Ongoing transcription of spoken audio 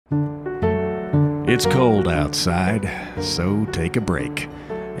It's cold outside, so take a break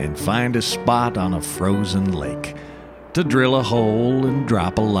and find a spot on a frozen lake to drill a hole and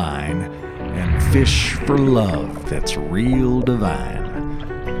drop a line and fish for love that's real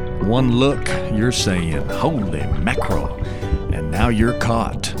divine. One look, you're saying, holy mackerel, and now you're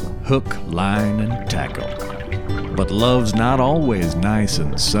caught, hook, line, and tackle. But love's not always nice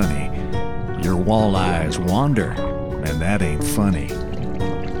and sunny. Your walleyes wander, and that ain't funny.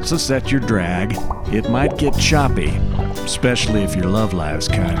 So set your drag. It might get choppy, especially if your love life's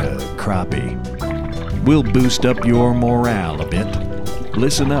kinda crappy. We'll boost up your morale a bit.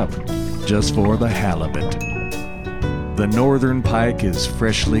 Listen up, just for the halibut. The northern pike is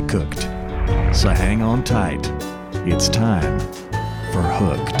freshly cooked, so hang on tight. It's time for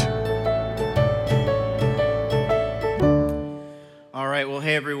Hooked. All right, well,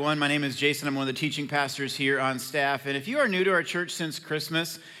 hey everyone, my name is Jason. I'm one of the teaching pastors here on staff. And if you are new to our church since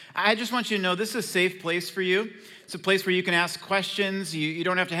Christmas, I just want you to know this is a safe place for you. It's a place where you can ask questions. You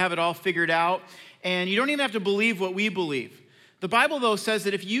don't have to have it all figured out. And you don't even have to believe what we believe. The Bible, though, says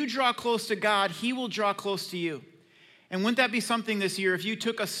that if you draw close to God, He will draw close to you. And wouldn't that be something this year if you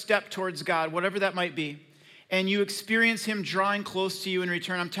took a step towards God, whatever that might be, and you experience Him drawing close to you in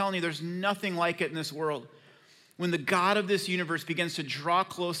return? I'm telling you, there's nothing like it in this world. When the God of this universe begins to draw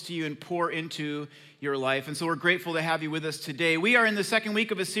close to you and pour into your life. And so we're grateful to have you with us today. We are in the second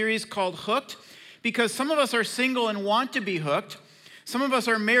week of a series called Hooked, because some of us are single and want to be hooked. Some of us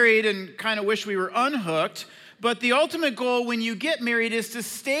are married and kind of wish we were unhooked. But the ultimate goal when you get married is to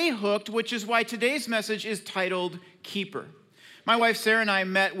stay hooked, which is why today's message is titled Keeper. My wife Sarah and I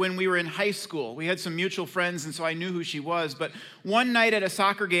met when we were in high school. We had some mutual friends, and so I knew who she was. But one night at a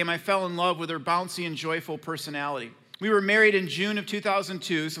soccer game, I fell in love with her bouncy and joyful personality. We were married in June of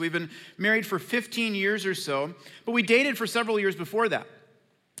 2002, so we've been married for 15 years or so. But we dated for several years before that.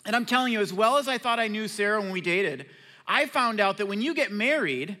 And I'm telling you, as well as I thought I knew Sarah when we dated, I found out that when you get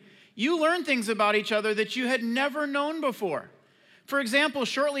married, you learn things about each other that you had never known before. For example,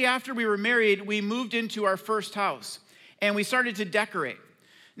 shortly after we were married, we moved into our first house. And we started to decorate.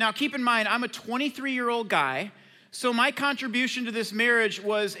 Now, keep in mind, I'm a 23-year-old guy, so my contribution to this marriage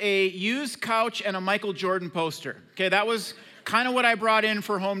was a used couch and a Michael Jordan poster. Okay, that was kind of what I brought in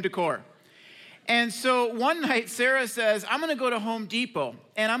for home decor. And so one night, Sarah says, I'm gonna go to Home Depot,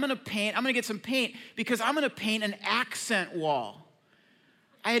 and I'm gonna get some paint, because I'm gonna paint an accent wall.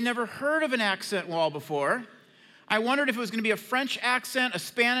 I had never heard of an accent wall before. I wondered if it was gonna be a French accent, a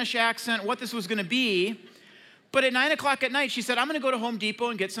Spanish accent, what this was gonna be. But at 9 o'clock at night, she said, I'm going to go to Home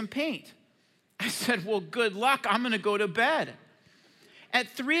Depot and get some paint. I said, well, good luck. I'm going to go to bed. At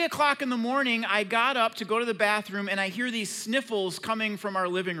 3 o'clock in the morning, I got up to go to the bathroom, and I hear these sniffles coming from our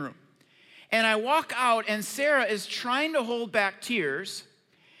living room. And I walk out, and Sarah is trying to hold back tears,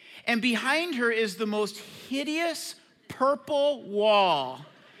 and behind her is the most hideous purple wall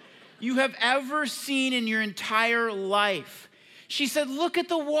you have ever seen in your entire life. She said, look at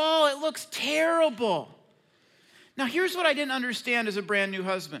the wall. It looks terrible. Now, here's what I didn't understand as a brand new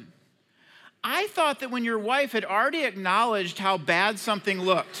husband. I thought that when your wife had already acknowledged how bad something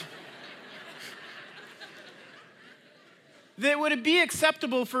looked, that it would be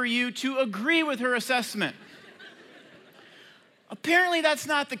acceptable for you to agree with her assessment. Apparently, that's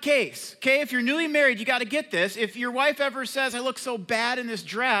not the case. Okay, if you're newly married, you got to get this. If your wife ever says, I look so bad in this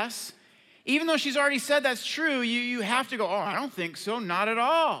dress, even though she's already said that's true, you have to go, oh, I don't think so, not at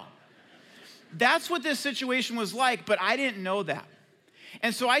all. That's what this situation was like, but I didn't know that.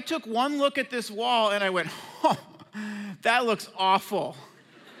 And so I took one look at this wall and I went, oh, that looks awful.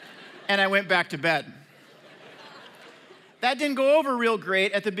 And I went back to bed. That didn't go over real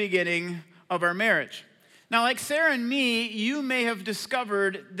great at the beginning of our marriage. Now, like Sarah and me, you may have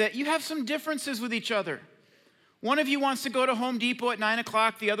discovered that you have some differences with each other. One of you wants to go to Home Depot at 9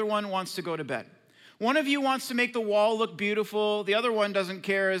 o'clock, the other one wants to go to bed. One of you wants to make the wall look beautiful. The other one doesn't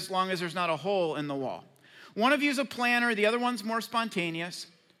care as long as there's not a hole in the wall. One of you is a planner. The other one's more spontaneous.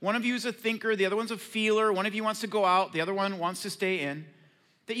 One of you is a thinker. The other one's a feeler. One of you wants to go out. The other one wants to stay in.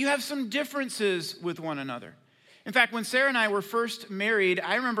 That you have some differences with one another. In fact, when Sarah and I were first married,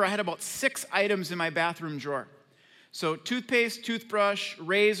 I remember I had about 6 items in my bathroom drawer. So toothpaste, toothbrush,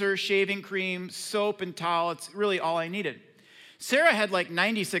 razor, shaving cream, soap, and towel. It's really all I needed. Sarah had like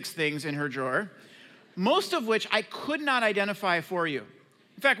 96 things in her drawer, most of which I could not identify for you.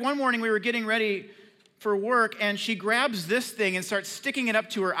 In fact, one morning we were getting ready for work, and she grabs this thing and starts sticking it up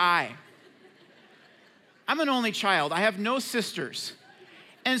to her eye. I'm an only child. I have no sisters.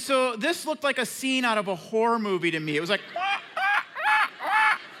 And so this looked like a scene out of a horror movie to me. It was like,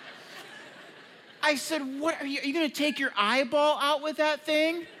 I said, what, are you going to take your eyeball out with that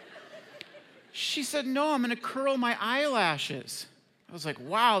thing? She said, no, I'm going to curl my eyelashes. I was like,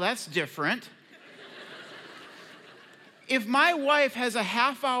 wow, that's different. If my wife has a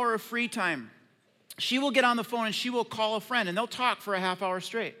half hour of free time, she will get on the phone and she will call a friend and they'll talk for a half hour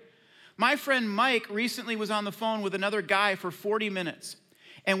straight. My friend Mike recently was on the phone with another guy for 40 minutes.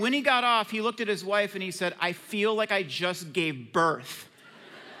 And when he got off, he looked at his wife and he said, I feel like I just gave birth.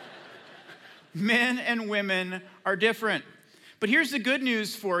 Men and women are different. But here's the good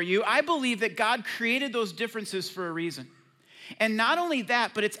news for you. I believe that God created those differences for a reason. And not only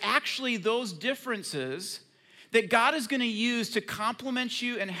that, but it's actually those differences that God is going to use to complement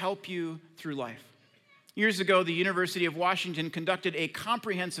you and help you through life. Years ago, the University of Washington conducted a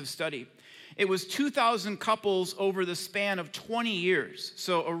comprehensive study. It was 2,000 couples over the span of 20 years,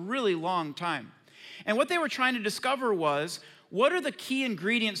 so a really long time. And what they were trying to discover was, what are the key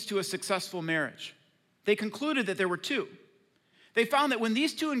ingredients to a successful marriage? They concluded that there were two. They found that when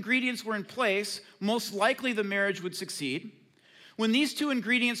these two ingredients were in place, most likely the marriage would succeed. When these two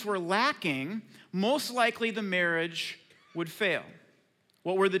ingredients were lacking, most likely the marriage would fail.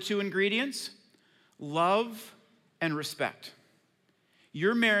 What were the two ingredients? Love and respect.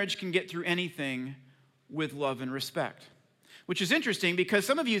 Your marriage can get through anything with love and respect. Which is interesting because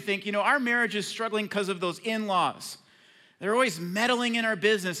some of you think, our marriage is struggling because of those in-laws. They're always meddling in our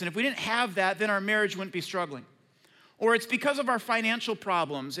business, and if we didn't have that, then our marriage wouldn't be struggling. Or it's because of our financial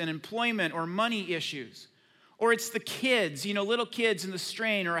problems and employment or money issues. Or it's the kids, little kids and the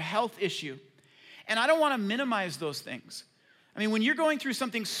strain or a health issue. And I don't want to minimize those things. I mean, when you're going through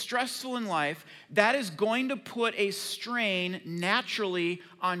something stressful in life, that is going to put a strain naturally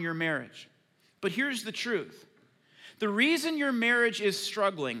on your marriage. But here's the truth. The reason your marriage is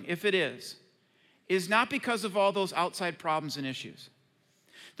struggling, if it is not because of all those outside problems and issues.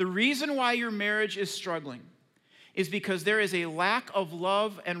 The reason why your marriage is struggling is because there is a lack of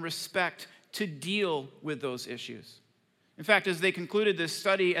love and respect to deal with those issues. In fact, as they concluded this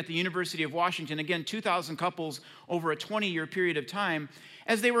study at the University of Washington, again, 2,000 couples over a 20-year period of time,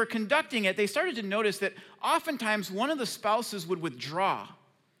 as they were conducting it, they started to notice that oftentimes one of the spouses would withdraw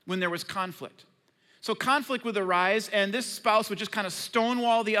when there was conflict. So conflict would arise, and this spouse would just kind of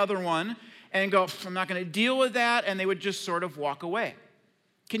stonewall the other one and go, I'm not going to deal with that, and they would just sort of walk away.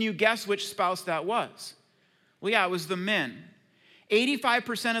 Can you guess which spouse that was? Well, yeah, it was the men.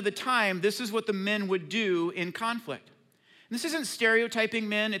 85% of the time, this is what the men would do in conflict. This isn't stereotyping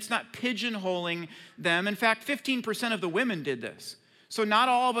men. It's not pigeonholing them. In fact, 15% of the women did this. So not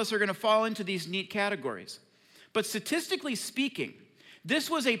all of us are going to fall into these neat categories. But statistically speaking, this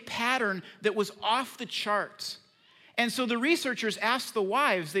was a pattern that was off the charts. And so the researchers asked the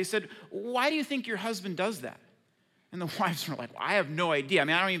wives, they said, why do you think your husband does that? And the wives were like, well, I have no idea. I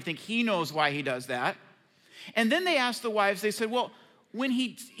mean, I don't even think he knows why he does that. And then they asked the wives, they said, well, when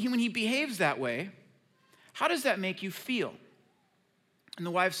he behaves that way, how does that make you feel? And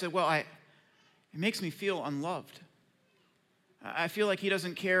the wife said, well, it makes me feel unloved. I feel like he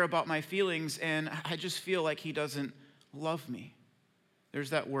doesn't care about my feelings, and I just feel like he doesn't love me.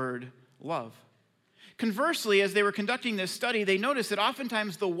 There's that word, love. Conversely, as they were conducting this study, they noticed that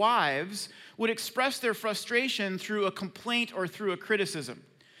oftentimes the wives would express their frustration through a complaint or through a criticism.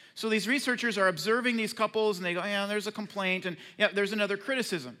 So these researchers are observing these couples, and they go, yeah, there's a complaint, and yeah, there's another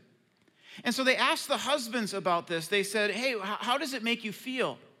criticism. And so they asked the husbands about this. They said, hey, how does it make you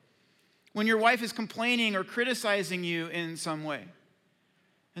feel when your wife is complaining or criticizing you in some way?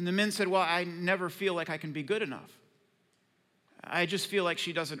 And the men said, well, I never feel like I can be good enough. I just feel like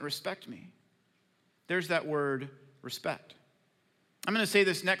she doesn't respect me. There's that word, respect. I'm going to say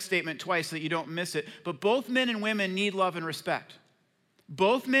this next statement twice so that you don't miss it. But both men and women need love and respect.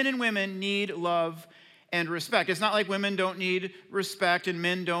 Both men and women need love and respect. It's not like women don't need respect and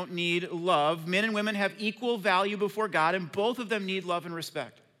men don't need love. Men and women have equal value before God, and both of them need love and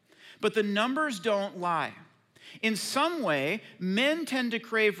respect. But the numbers don't lie. In some way, men tend to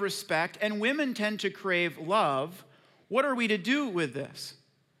crave respect and women tend to crave love. What are we to do with this?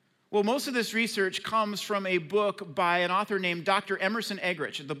 Well, most of this research comes from a book by an author named Dr. Emerson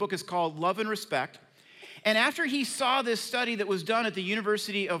Eggerichs. The book is called Love and Respect. And after he saw this study that was done at the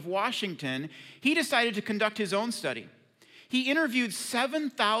University of Washington, he decided to conduct his own study. He interviewed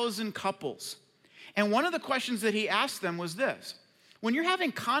 7,000 couples. And one of the questions that he asked them was this: when you're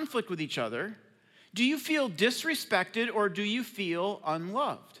having conflict with each other, do you feel disrespected or do you feel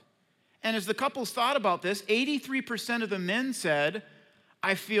unloved? And as the couples thought about this, 83% of the men said,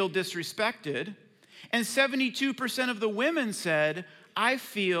 I feel disrespected. And 72% of the women said, I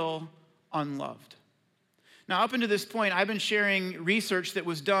feel unloved. Now, up until this point, I've been sharing research that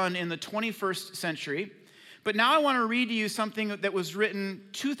was done in the 21st century. But now I want to read to you something that was written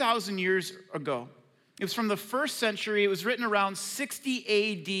 2,000 years ago. It was from the first century. It was written around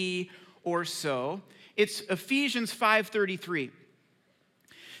 60 AD or so. It's Ephesians 5:33. It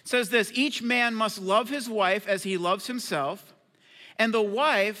says this, each man must love his wife as he loves himself, and the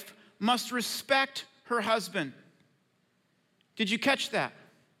wife must respect her husband. Did you catch that?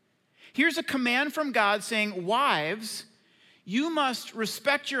 Here's a command from God saying, wives, you must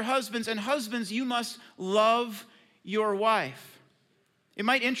respect your husbands, and husbands, you must love your wife. It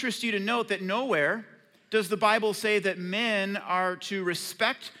might interest you to note that nowhere does the Bible say that men are to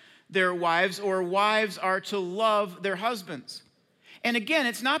respect their wives or wives are to love their husbands. And again,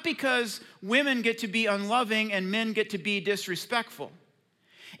 it's not because women get to be unloving and men get to be disrespectful.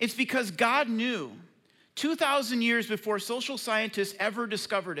 It's because God knew 2,000 years before social scientists ever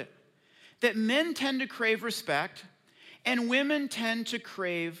discovered it, that men tend to crave respect and women tend to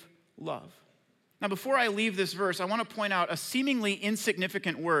crave love. Now, before I leave this verse, I want to point out a seemingly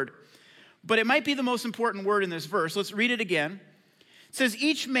insignificant word, but it might be the most important word in this verse. Let's read it again. It says,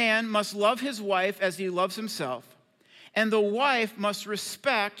 each man must love his wife as he loves himself, and the wife must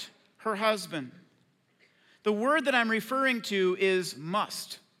respect her husband. The word that I'm referring to is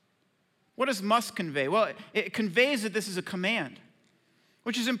must. What does must convey? Well, it conveys that this is a command,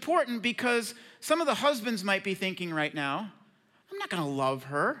 which is important because some of the husbands might be thinking right now, I'm not going to love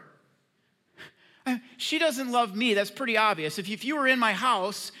her. She doesn't love me. That's pretty obvious. If you were in my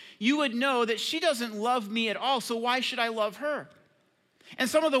house, you would know that she doesn't love me at all, so why should I love her? And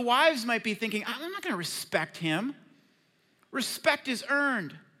some of the wives might be thinking, I'm not going to respect him. Respect is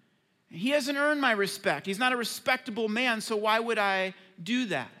earned. He hasn't earned my respect. He's not a respectable man, so why would I do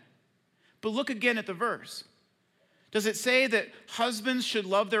that? But look again at the verse. Does it say that husbands should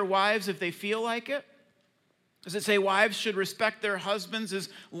love their wives if they feel like it? Does it say wives should respect their husbands as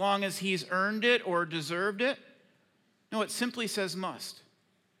long as he's earned it or deserved it? No, it simply says must.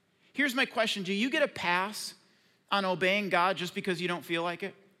 Here's my question. Do you get a pass on obeying God just because you don't feel like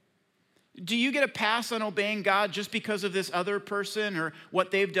it? Do you get a pass on obeying God just because of this other person or what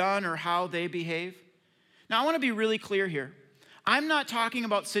they've done or how they behave? Now, I want to be really clear here. I'm not talking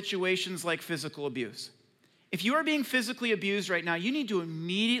about situations like physical abuse. If you are being physically abused right now, you need to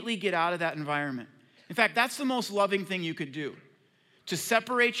immediately get out of that environment. In fact, that's the most loving thing you could do, to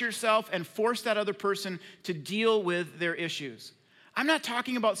separate yourself and force that other person to deal with their issues. I'm not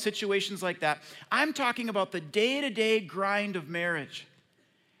talking about situations like that. I'm talking about the day-to-day grind of marriage.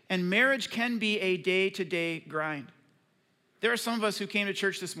 And marriage can be a day-to-day grind. There are some of us who came to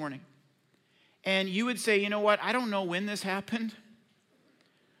church this morning, and you would say, you know what, I don't know when this happened,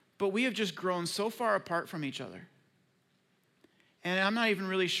 but we have just grown so far apart from each other. And I'm not even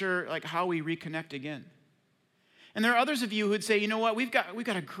really sure how we reconnect again. And there are others of you who would say, you know what, we've got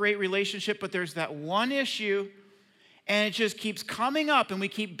a great relationship, but there's that one issue, and it just keeps coming up, and we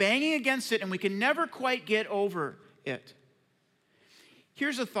keep banging against it, and we can never quite get over it.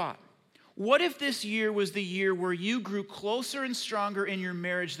 Here's a thought. What if this year was the year where you grew closer and stronger in your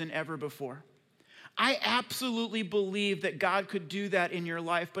marriage than ever before? I absolutely believe that God could do that in your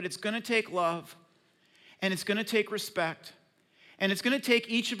life, but it's going to take love, and it's going to take respect, and it's going to take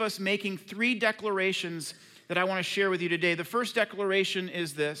each of us making 3 declarations that I want to share with you today. The first declaration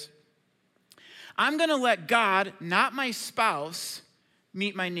is this: I'm going to let God, not my spouse,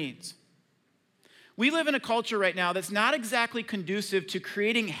 meet my needs. We live in a culture right now that's not exactly conducive to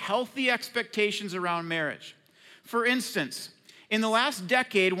creating healthy expectations around marriage. For instance, in the last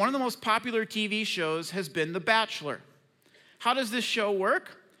decade, one of the most popular TV shows has been The Bachelor. How does this show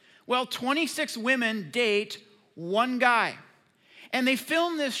work? Well, 26 women date one guy. And they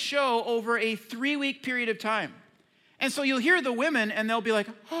film this show over a 3-week period of time. And so you'll hear the women and they'll be like,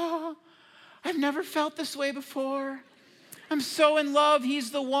 oh, I've never felt this way before. I'm so in love, he's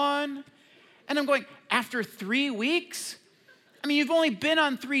the one. And I'm going, after 3 weeks? I mean, you've only been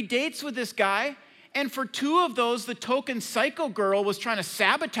on 3 dates with this guy, and for 2 of those, the token psycho girl was trying to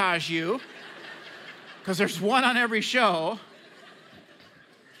sabotage you, because there's one on every show.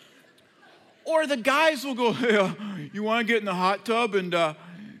 Or the guys will go, hey, you want to get in the hot tub and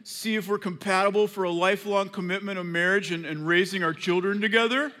see if we're compatible for a lifelong commitment of marriage and raising our children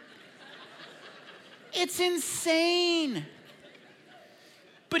together? It's insane.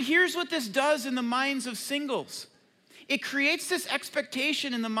 But here's what this does in the minds of singles. It creates this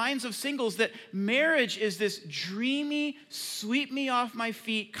expectation in the minds of singles that marriage is this dreamy, sweep me off my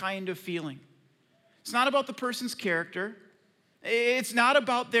feet kind of feeling. It's not about the person's character. It's not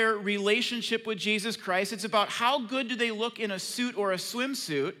about their relationship with Jesus Christ. It's about how good do they look in a suit or a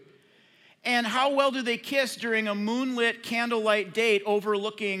swimsuit, and how well do they kiss during a moonlit candlelight date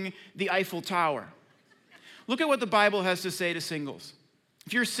overlooking the Eiffel Tower. Look at what the Bible has to say to singles.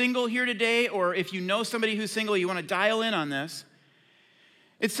 If you're single here today, or if you know somebody who's single, you want to dial in on this.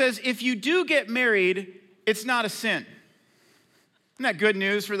 It says, if you do get married, it's not a sin. Isn't that good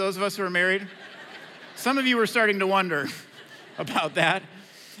news for those of us who are married? Some of you were starting to wonder about that.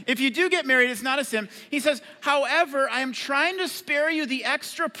 If you do get married, it's not a sin. He says, however, I am trying to spare you the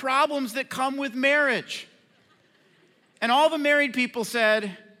extra problems that come with marriage. And all the married people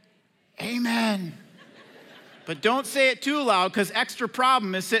said, amen. But don't say it too loud, because extra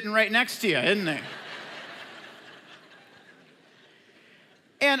problem is sitting right next to you, isn't there?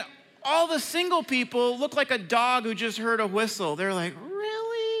 And all the single people look like a dog who just heard a whistle. They're like,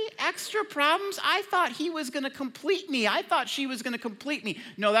 really? Extra problems? I thought he was going to complete me. I thought she was going to complete me.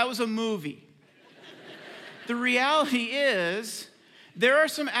 No, that was a movie. The reality is, there are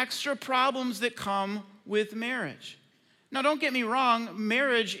some extra problems that come with marriage. Now, don't get me wrong,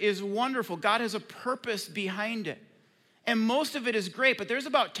 marriage is wonderful. God has a purpose behind it. And most of it is great, but there's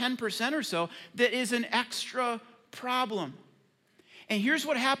about 10% or so that is an extra problem. And here's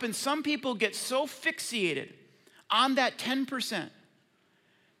what happens. Some people get so fixated on that 10%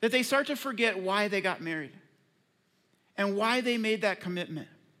 that they start to forget why they got married and why they made that commitment.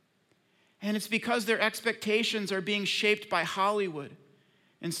 And it's because their expectations are being shaped by Hollywood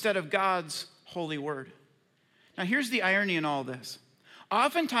instead of God's holy word. Now, here's the irony in all this.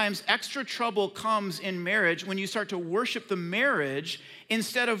 Oftentimes, extra trouble comes in marriage when you start to worship the marriage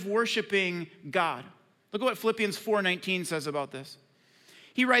instead of worshiping God. Look at what Philippians 4:19 says about this.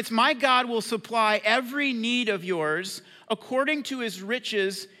 He writes, my God will supply every need of yours according to his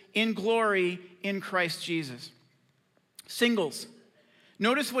riches in glory in Christ Jesus. Singles,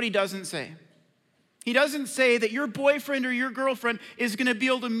 notice what he doesn't say. He doesn't say that your boyfriend or your girlfriend is going to be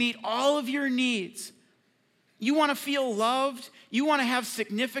able to meet all of your needs. You want to feel loved. You want to have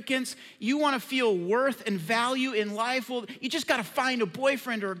significance. You want to feel worth and value in life. Well, you just got to find a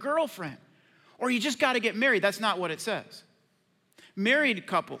boyfriend or a girlfriend. Or you just got to get married. That's not what it says. Married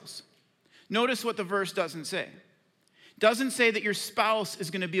couples, notice what the verse doesn't say. It doesn't say that your spouse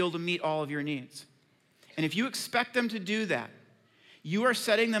is going to be able to meet all of your needs. And if you expect them to do that, you are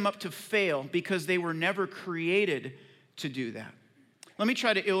setting them up to fail because they were never created to do that. Let me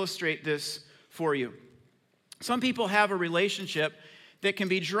try to illustrate this for you. Some people have a relationship that can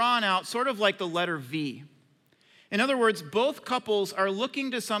be drawn out sort of like the letter V. In other words, both couples are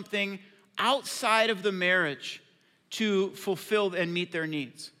looking to something outside of the marriage to fulfill and meet their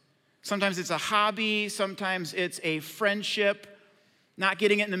needs. Sometimes it's a hobby, sometimes it's a friendship, not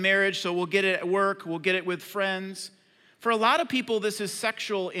getting it in the marriage, so we'll get it at work, we'll get it with friends. For a lot of people, this is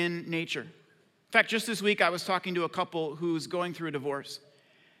sexual in nature. In fact, just this week I was talking to a couple who's going through a divorce,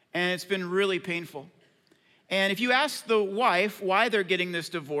 and it's been really painful. And if you ask the wife why they're getting this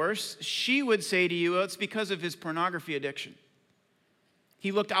divorce, she would say to you, well, it's because of his pornography addiction.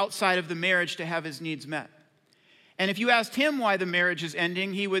 He looked outside of the marriage to have his needs met. And if you asked him why the marriage is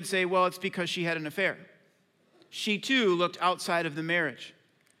ending, he would say, well, it's because she had an affair. She too looked outside of the marriage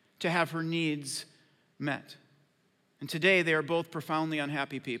to have her needs met. And today they are both profoundly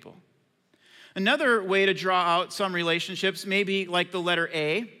unhappy people. Another way to draw out some relationships may be like the letter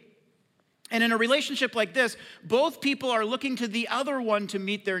A. And in a relationship like this, both people are looking to the other one to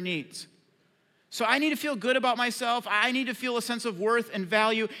meet their needs. So I need to feel good about myself. I need to feel a sense of worth and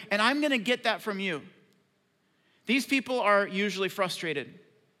value, and I'm going to get that from you. These people are usually frustrated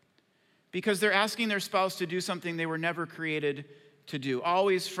because they're asking their spouse to do something they were never created to do,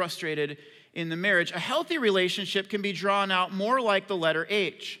 always frustrated in the marriage. A healthy relationship can be drawn out more like the letter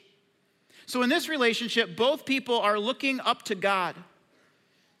H. So in this relationship, both people are looking up to God.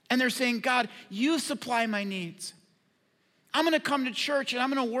 And they're saying, God, you supply my needs. I'm going to come to church and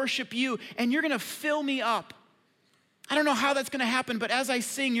I'm going to worship you and you're going to fill me up. I don't know how that's going to happen, but as I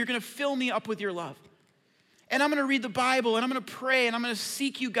sing, you're going to fill me up with your love. And I'm going to read the Bible and I'm going to pray and I'm going to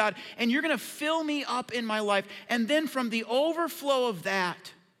seek you, God, and you're going to fill me up in my life. And then from the overflow of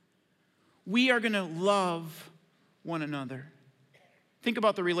that, we are going to love one another. Think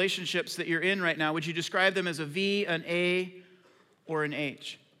about the relationships that you're in right now. Would you describe them as a V, an A, or an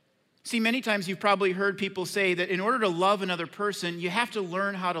H? See, many times you've probably heard people say that in order to love another person, you have to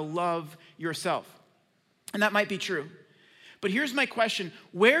learn how to love yourself. And that might be true. But here's my question.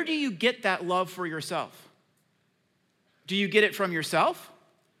 Where do you get that love for yourself? Do you get it from yourself?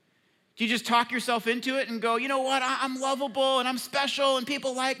 Do you just talk yourself into it and go, you know what, I'm lovable and I'm special and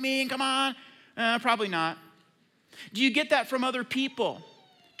people like me and come on? Probably not. Do you get that from other people?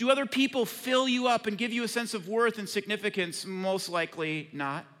 Do other people fill you up and give you a sense of worth and significance? Most likely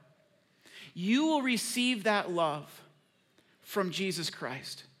not. You will receive that love from Jesus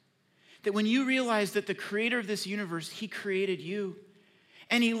Christ. That when you realize that the creator of this universe, he created you.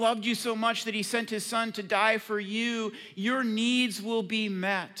 And he loved you so much that he sent his son to die for you, your needs will be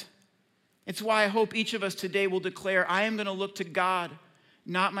met. It's why I hope each of us today will declare, I am going to look to God,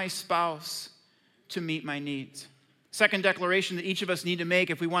 not my spouse, to meet my needs. Second declaration that each of us need to make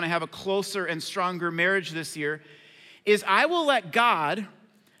if we want to have a closer and stronger marriage this year is I will let God,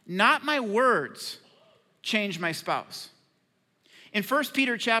 not my words, change my spouse. In 1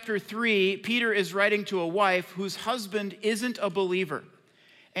 Peter chapter 3, Peter is writing to a wife whose husband isn't a believer.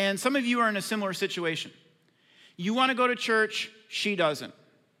 And some of you are in a similar situation. You want to go to church, she doesn't.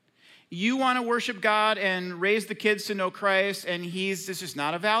 You want to worship God and raise the kids to know Christ, and it's just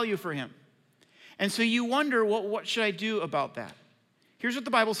not a value for him. And so you wonder, what should I do about that? Here's what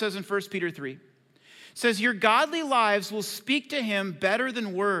the Bible says in 1 Peter 3. It says, your godly lives will speak to him better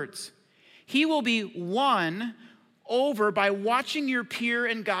than words. He will be won over by watching your pure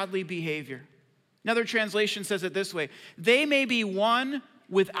and godly behavior. Another translation says it this way. They may be won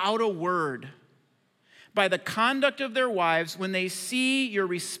without a word by the conduct of their wives when they see your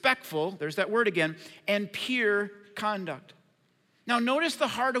respectful, there's that word again, and pure conduct. Now notice the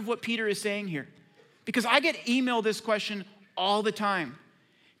heart of what Peter is saying here. Because I get emailed this question all the time.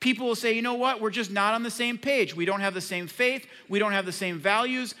 People will say, you know what, we're just not on the same page. We don't have the same faith. We don't have the same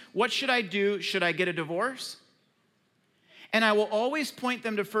values. What should I do? Should I get a divorce? And I will always point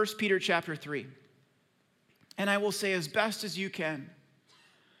them to 1 Peter chapter 3. And I will say, as best as you can,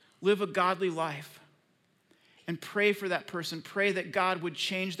 live a godly life and pray for that person. Pray that God would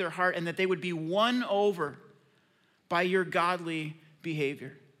change their heart and that they would be won over by your godly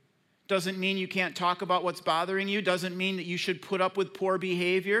behavior. Doesn't mean you can't talk about what's bothering you. Doesn't mean that you should put up with poor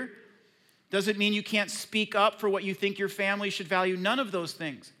behavior. Doesn't mean you can't speak up for what you think your family should value. None of those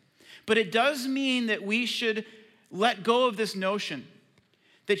things. But it does mean that we should let go of this notion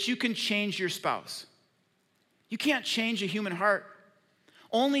that you can change your spouse. You can't change a human heart.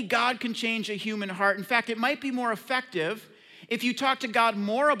 Only God can change a human heart. In fact, it might be more effective if you talk to God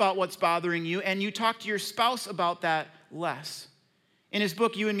more about what's bothering you and you talk to your spouse about that less. In his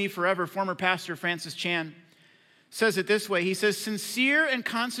book, You and Me Forever, former pastor Francis Chan says it this way. He says, sincere and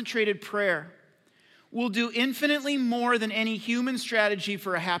concentrated prayer will do infinitely more than any human strategy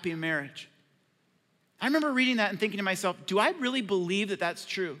for a happy marriage. I remember reading that and thinking to myself, do I really believe that that's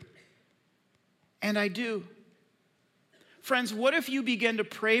true? And I do. Friends, what if you begin to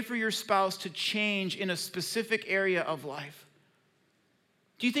pray for your spouse to change in a specific area of life?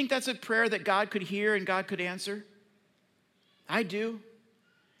 Do you think that's a prayer that God could hear and God could answer? I do.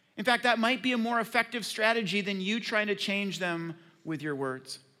 In fact, that might be a more effective strategy than you trying to change them with your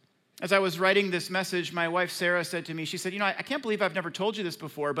words. As I was writing this message, my wife Sarah said to me, she said, I can't believe I've never told you this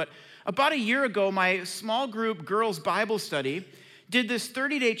before, but about a year ago, my small group girls Bible study did this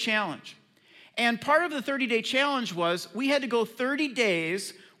 30-day challenge. And part of the 30-day challenge was we had to go 30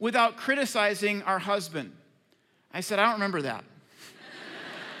 days without criticizing our husband. I said, I don't remember that.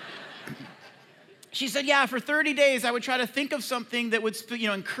 She said, yeah, for 30 days, I would try to think of something that would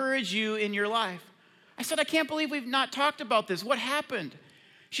encourage you in your life. I said, I can't believe we've not talked about this. What happened?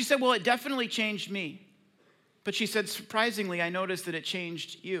 She said, well, it definitely changed me. But she said, surprisingly, I noticed that it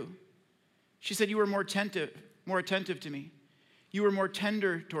changed you. She said, you were more attentive to me. You were more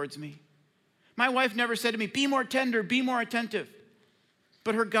tender towards me. My wife never said to me, be more tender, be more attentive.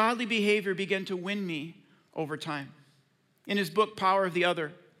 But her godly behavior began to win me over time. In his book, Power of the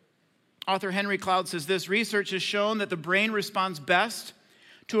Other, author Henry Cloud says this, research has shown that the brain responds best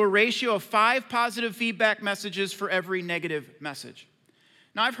to a ratio of 5 positive feedback messages for every negative message.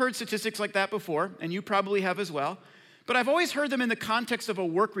 Now, I've heard statistics like that before, and you probably have as well, but I've always heard them in the context of a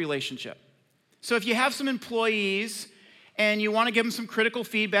work relationship. So if you have some employees and you want to give them some critical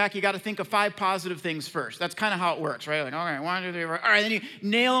feedback, you got to think of 5 positive things first. That's kind of how it works, right? Like, okay, 1, 2, 3, 4. All right, then you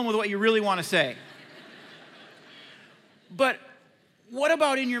nail them with what you really want to say. But what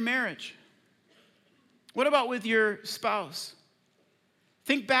about in your marriage? What about with your spouse?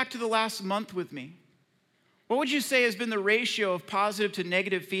 Think back to the last month with me. What would you say has been the ratio of positive to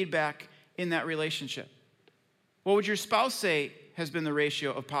negative feedback in that relationship? What would your spouse say has been the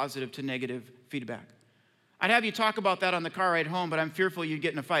ratio of positive to negative feedback? I'd have you talk about that on the car ride home, but I'm fearful you'd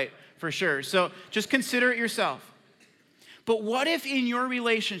get in a fight for sure. So just consider it yourself. But what if in your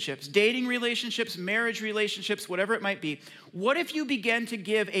relationships, dating relationships, marriage relationships, whatever it might be, what if you began to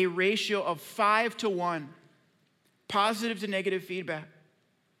give a ratio of 5 to 1, positive to negative feedback?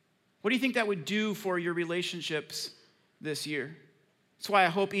 What do you think that would do for your relationships this year? That's why I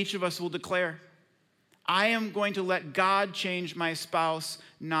hope each of us will declare, I am going to let God change my spouse,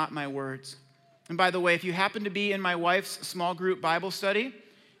 not my words. And by the way, if you happen to be in my wife's small group Bible study,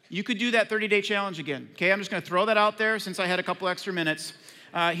 you could do that 30-day challenge again. Okay, I'm just going to throw that out there since I had a couple extra minutes.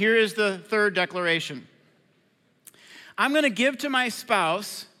 Here is the third declaration. I'm going to give to my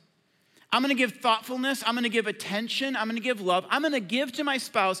spouse. I'm going to give thoughtfulness. I'm going to give attention. I'm going to give love. I'm going to give to my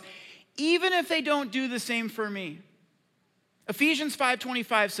spouse even if they don't do the same for me. Ephesians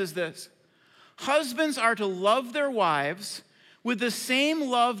 5:25 says this, husbands are to love their wives with the same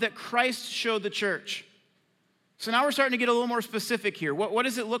love that Christ showed the church. So now we're starting to get a little more specific here. What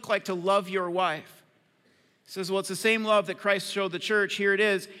does it look like to love your wife? It says, well, it's the same love that Christ showed the church. Here it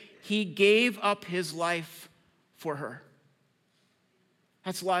is. He gave up his life for her.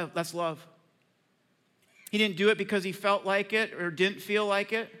 That's love. That's love. He didn't do it because he felt like it or didn't feel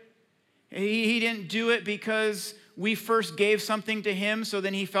like it. He didn't do it because we first gave something to him, so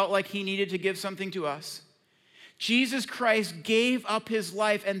then he felt like he needed to give something to us. Jesus Christ gave up his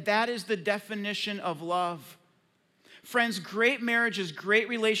life, and that is the definition of love. Friends, great marriages, great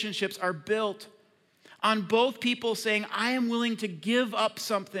relationships are built on both people saying, I am willing to give up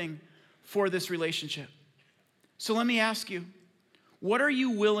something for this relationship. So let me ask you, what are you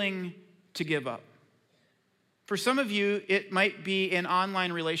willing to give up? For some of you, it might be an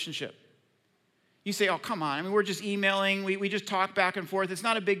online relationship. You say, oh, come on. I mean, we're just emailing. We just talk back and forth. It's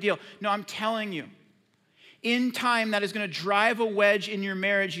not a big deal. No, I'm telling you, in time, that is going to drive a wedge in your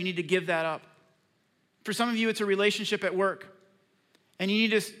marriage. You need to give that up. For some of you, it's a relationship at work. And you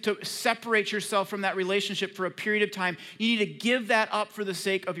need to separate yourself from that relationship for a period of time. You need to give that up for the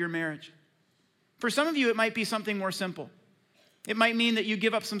sake of your marriage. For some of you, it might be something more simple. It might mean that you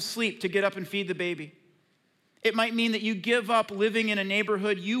give up some sleep to get up and feed the baby. It might mean that you give up living in a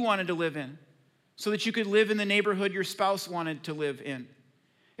neighborhood you wanted to live in so that you could live in the neighborhood your spouse wanted to live in.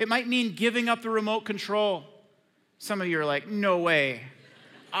 It might mean giving up the remote control. Some of you are like, no way.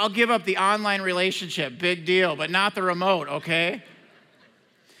 I'll give up the online relationship, big deal, but not the remote, okay?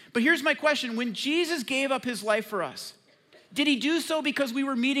 But here's my question. When Jesus gave up his life for us, did he do so because we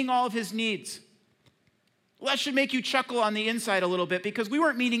were meeting all of his needs? Well, that should make you chuckle on the inside a little bit because we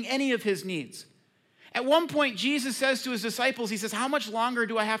weren't meeting any of his needs. At one point, Jesus says to his disciples, he says, how much longer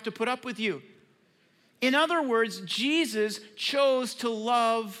do I have to put up with you? In other words, Jesus chose to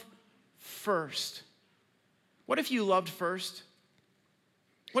love first. What if you loved first?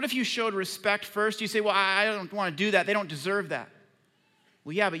 What if you showed respect first? You say, well, I don't want to do that. They don't deserve that.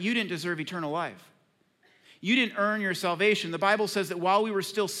 Well, yeah, but you didn't deserve eternal life. You didn't earn your salvation. The Bible says that while we were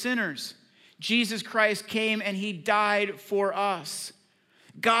still sinners, Jesus Christ came and he died for us.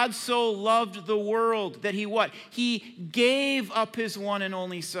 God so loved the world that he what? He gave up his one and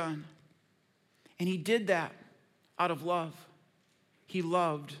only son. And he did that out of love. He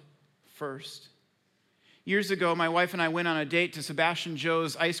loved first. Years ago, my wife and I went on a date to Sebastian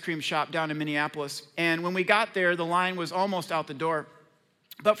Joe's ice cream shop down in Minneapolis. And when we got there, the line was almost out the door.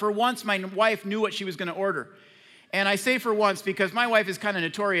 But for once, my wife knew what she was going to order. And I say for once because my wife is kind of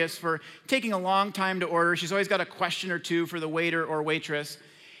notorious for taking a long time to order. She's always got a question or two for the waiter or waitress.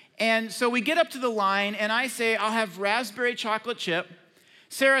 And so we get up to the line, and I say, I'll have raspberry chocolate chip.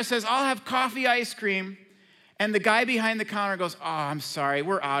 Sarah says, I'll have coffee ice cream. And the guy behind the counter goes, oh, I'm sorry,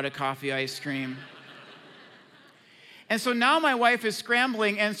 we're out of coffee ice cream. And so now my wife is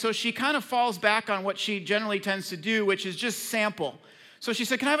scrambling, and so she kind of falls back on what she generally tends to do, which is just sample. So she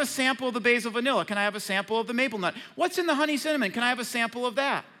said, can I have a sample of the basil vanilla? Can I have a sample of the maple nut? What's in the honey cinnamon? Can I have a sample of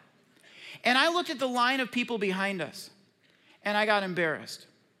that? And I looked at the line of people behind us, and I got embarrassed.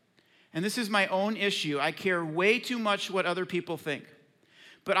 And this is my own issue. I care way too much what other people think.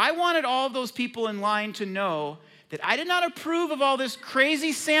 But I wanted all of those people in line to know that I did not approve of all this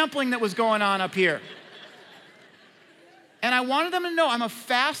crazy sampling that was going on up here. And I wanted them to know I'm a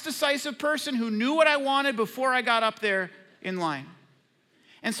fast, decisive person who knew what I wanted before I got up there in line.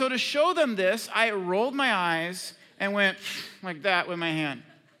 And so to show them this, I rolled my eyes and went like that with my hand.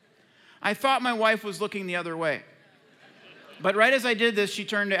 I thought my wife was looking the other way. But right as I did this, she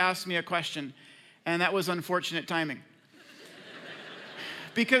turned to ask me a question, and that was unfortunate timing.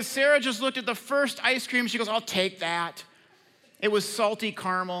 Because Sarah just looked at the first ice cream. She goes, I'll take that. It was salty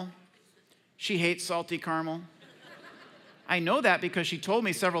caramel. She hates salty caramel. I know that because she told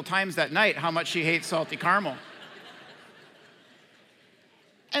me several times that night how much she hates salty caramel.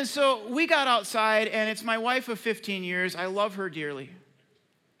 And so we got outside, and it's my wife of 15 years. I love her dearly.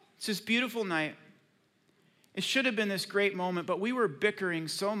 It's this beautiful night. It should have been this great moment, but we were bickering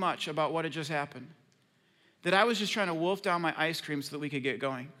so much about what had just happened that I was just trying to wolf down my ice cream so that we could get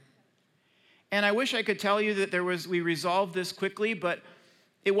going. And I wish I could tell you that we resolved this quickly, but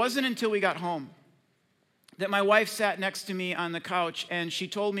it wasn't until we got home that my wife sat next to me on the couch, and she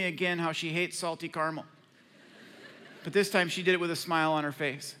told me again how she hates salty caramel. But this time she did it with a smile on her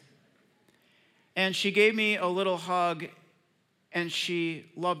face. And she gave me a little hug, and she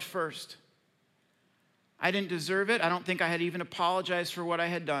loved first. I didn't deserve it. I don't think I had even apologized for what I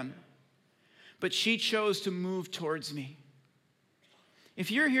had done. But she chose to move towards me. If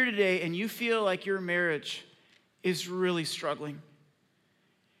you're here today and you feel like your marriage is really struggling,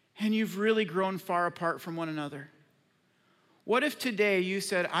 and you've really grown far apart from one another, what if today you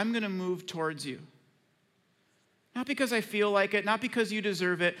said, I'm going to move towards you? Not because I feel like it, not because you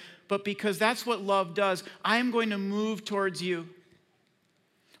deserve it, but because that's what love does. I am going to move towards you.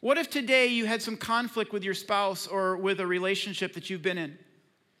 What if today you had some conflict with your spouse or with a relationship that you've been in?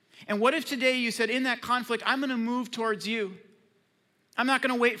 And what if today you said, in that conflict, I'm going to move towards you. I'm not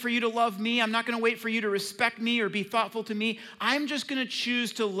going to wait for you to love me. I'm not going to wait for you to respect me or be thoughtful to me. I'm just going to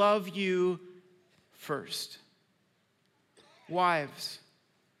choose to love you first. Wives,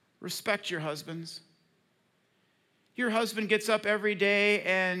 respect your husbands. Your husband gets up every day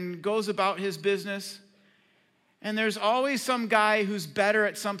and goes about his business, and there's always some guy who's better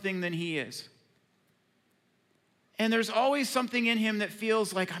at something than he is. And there's always something in him that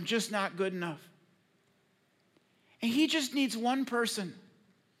feels like, I'm just not good enough. And he just needs one person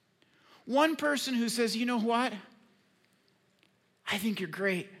who says, you know what? I think you're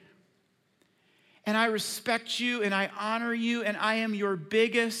great. And I respect you, and I honor you, and I am your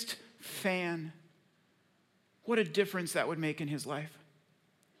biggest fan. What a difference that would make in his life.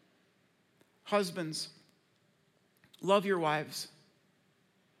 Husbands, love your wives.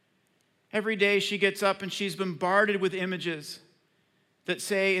 Every day she gets up and she's bombarded with images that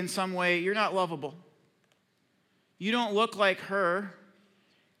say in some way, you're not lovable. You don't look like her.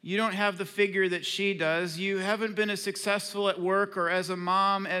 You don't have the figure that she does. You haven't been as successful at work or as a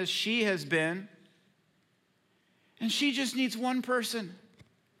mom as she has been. And she just needs one person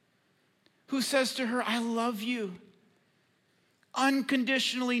who says to her, I love you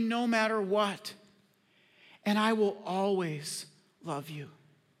unconditionally no matter what. And I will always love you.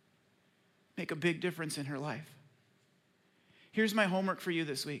 Make a big difference in her life. Here's my homework for you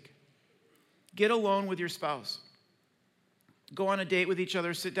this week. Get alone with your spouse. Go on a date with each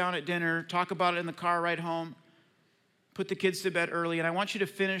other, sit down at dinner, talk about it in the car ride home, put the kids to bed early, and I want you to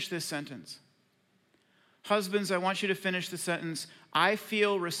finish this sentence. Husbands, I want you to finish the sentence, I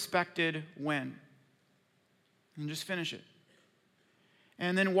feel respected when. And just finish it.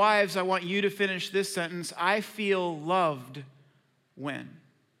 And then wives, I want you to finish this sentence, I feel loved when.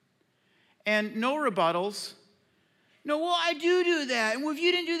 And no rebuttals. No, well, I do that. And well, if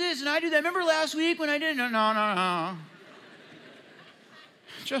you didn't do this and I do that. Remember last week when I didn't? No.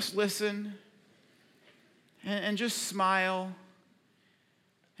 Just listen and just smile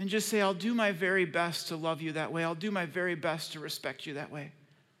and just say, I'll do my very best to love you that way. I'll do my very best to respect you that way.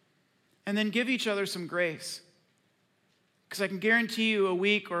 And then give each other some grace. Because I can guarantee you a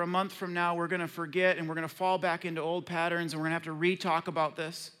week or a month from now, we're going to forget and we're going to fall back into old patterns and we're going to have to re-talk about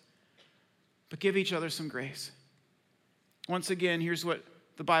this. But give each other some grace. Once again, here's what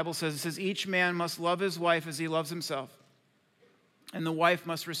the Bible says. It says, each man must love his wife as he loves himself. And the wife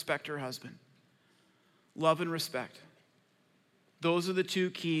must respect her husband. Love and respect. Those are the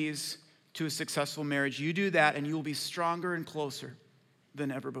two keys to a successful marriage. You do that and you will be stronger and closer than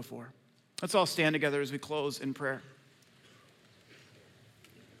ever before. Let's all stand together as we close in prayer.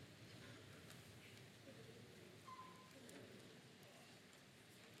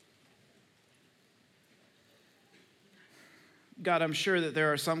 God, I'm sure that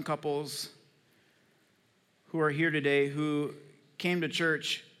there are some couples who are here today who came to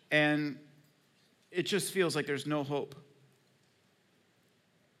church and it just feels like there's no hope.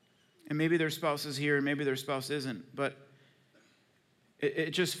 And maybe their spouse is here and maybe their spouse isn't, but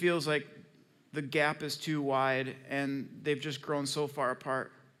it just feels like the gap is too wide and they've just grown so far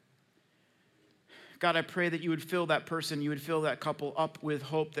apart. God, I pray that you would fill that person, you would fill that couple up with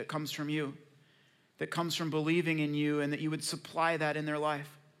hope that comes from you, that comes from believing in you, and that you would supply that in their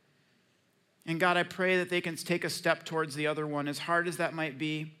life. And God, I pray that they can take a step towards the other one, as hard as that might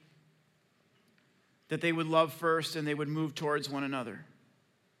be, that they would love first and they would move towards one another.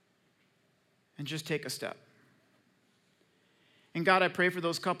 And just take a step. And God, I pray for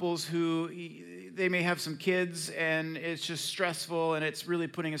those couples who they may have some kids and it's just stressful and it's really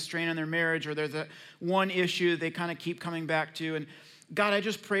putting a strain on their marriage, or there's a one issue that they kind of keep coming back to. And God, I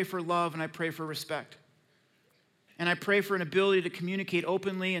just pray for love and I pray for respect. And I pray for an ability to communicate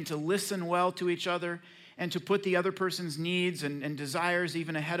openly and to listen well to each other and to put the other person's needs and desires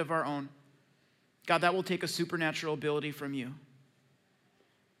even ahead of our own. God, that will take a supernatural ability from you.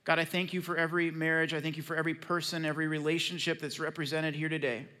 God, I thank you for every marriage. I thank you for every person, every relationship that's represented here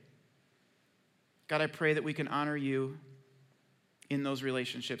today. God, I pray that we can honor you in those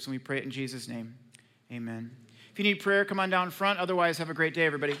relationships. And we pray it in Jesus' name. Amen. If you need prayer, come on down front. Otherwise, have a great day,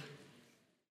 everybody.